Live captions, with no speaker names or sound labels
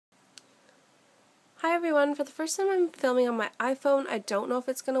Hi everyone, for the first time I'm filming on my iPhone. I don't know if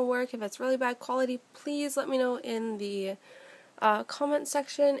it's going to work. If it's really bad quality, please let me know in the comment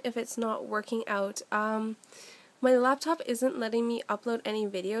section if it's not working out. My laptop isn't letting me upload any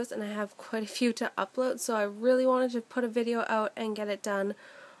videos and I have quite a few to upload, so I really wanted to put a video out and get it done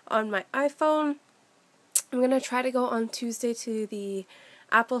on my iPhone. I'm going to try to go on Tuesday to the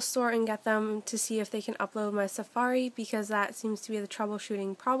Apple store and get them to see if they can upload my Safari, because that seems to be the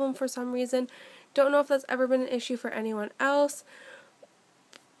troubleshooting problem for some reason. Don't know if that's ever been an issue for anyone else.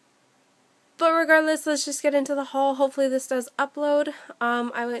 But regardless, let's just get into the haul. Hopefully this does upload.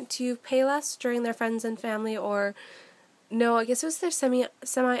 I went to Payless during their friends and family, or no, I guess it was their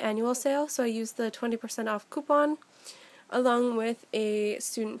semi-annual sale, so I used the 20% off coupon along with a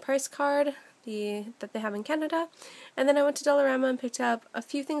student price card that they have in Canada. And then I went to Dollarama and picked up a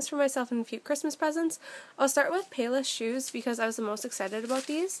few things for myself and a few Christmas presents. I'll start with Payless shoes because I was the most excited about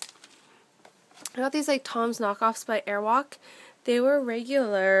these. I got these like Tom's knockoffs by Airwalk. They were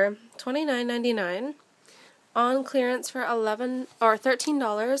regular $29.99 on clearance for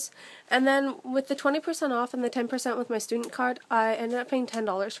 $13, and then with the 20% off and the 10% with my student card, I ended up paying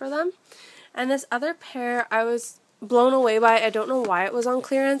 $10 for them. And this other pair I was blown away by. I don't know why it was on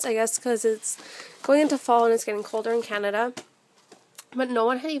clearance. I guess because it's going into fall and it's getting colder in Canada. But no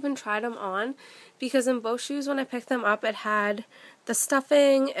one had even tried them on, because in both shoes when I picked them up it had the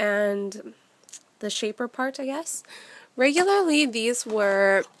stuffing and the shaper part, I guess. Regularly these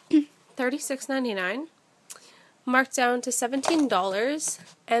were $36.99, marked down to $17,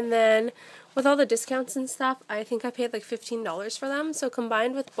 and then with all the discounts and stuff, I think I paid like $15 for them. So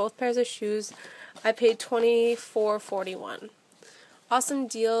combined with both pairs of shoes, I paid $24.41. Awesome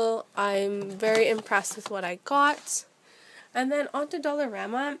deal. I'm very impressed with what I got. And then on to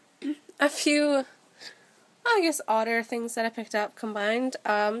Dollarama. A few, I guess, odder things that I picked up combined.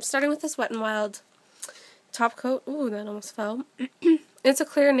 Starting with this Wet n Wild top coat. Ooh, that almost fell. It's a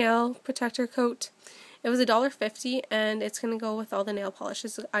clear nail protector coat. It was $1.50, and it's going to go with all the nail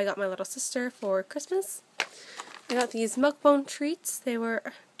polishes I got my little sister for Christmas. I got these Milk-Bone treats. They were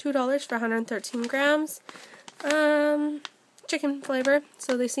 $2 for 113 grams. Chicken flavor,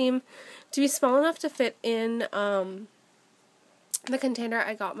 so they seem to be small enough to fit in the container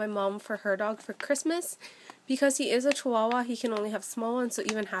I got my mom for her dog for Christmas. Because he is a Chihuahua, he can only have small ones, so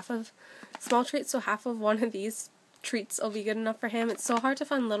even half of small treats, so half of one of these treats will be good enough for him. It's so hard to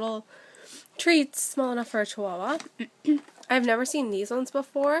find little treats small enough for a Chihuahua. I've never seen these ones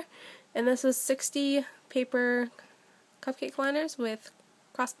before, and this is 60 paper cupcake liners with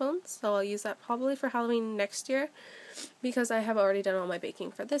crossbones, so I'll use that probably for Halloween next year, because I have already done all my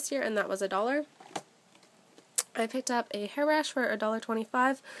baking for this year, and that was $1. I picked up a hairbrush for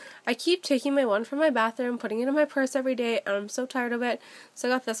 $1.25. I keep taking my one from my bathroom, putting it in my purse every day, and I'm so tired of it, so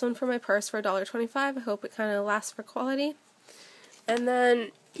I got this one for my purse for $1.25. I hope it kind of lasts for quality. And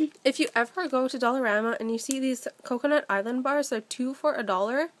then, if you ever go to Dollarama and you see these Coconut Island bars, they're 2 for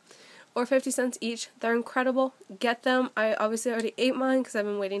 $1 or 50 cents each. They're incredible. Get them. I obviously already ate mine because I've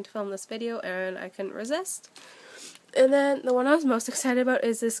been waiting to film this video and I couldn't resist. And then the one I was most excited about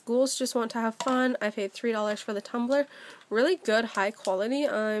is this Ghouls Just Want to Have Fun. I paid $3 for the tumbler. Really good, high quality.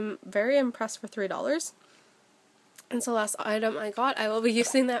 I'm very impressed for $3. And it's the last item I got. I will be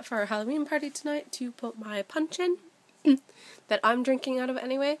using that for our Halloween party tonight to put my punch in that I'm drinking out of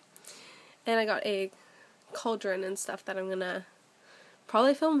anyway. And I got a cauldron and stuff that I'm going to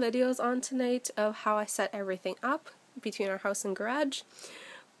probably film videos on tonight of how I set everything up between our house and garage.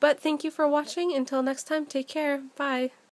 But thank you for watching. Until next time, take care. Bye.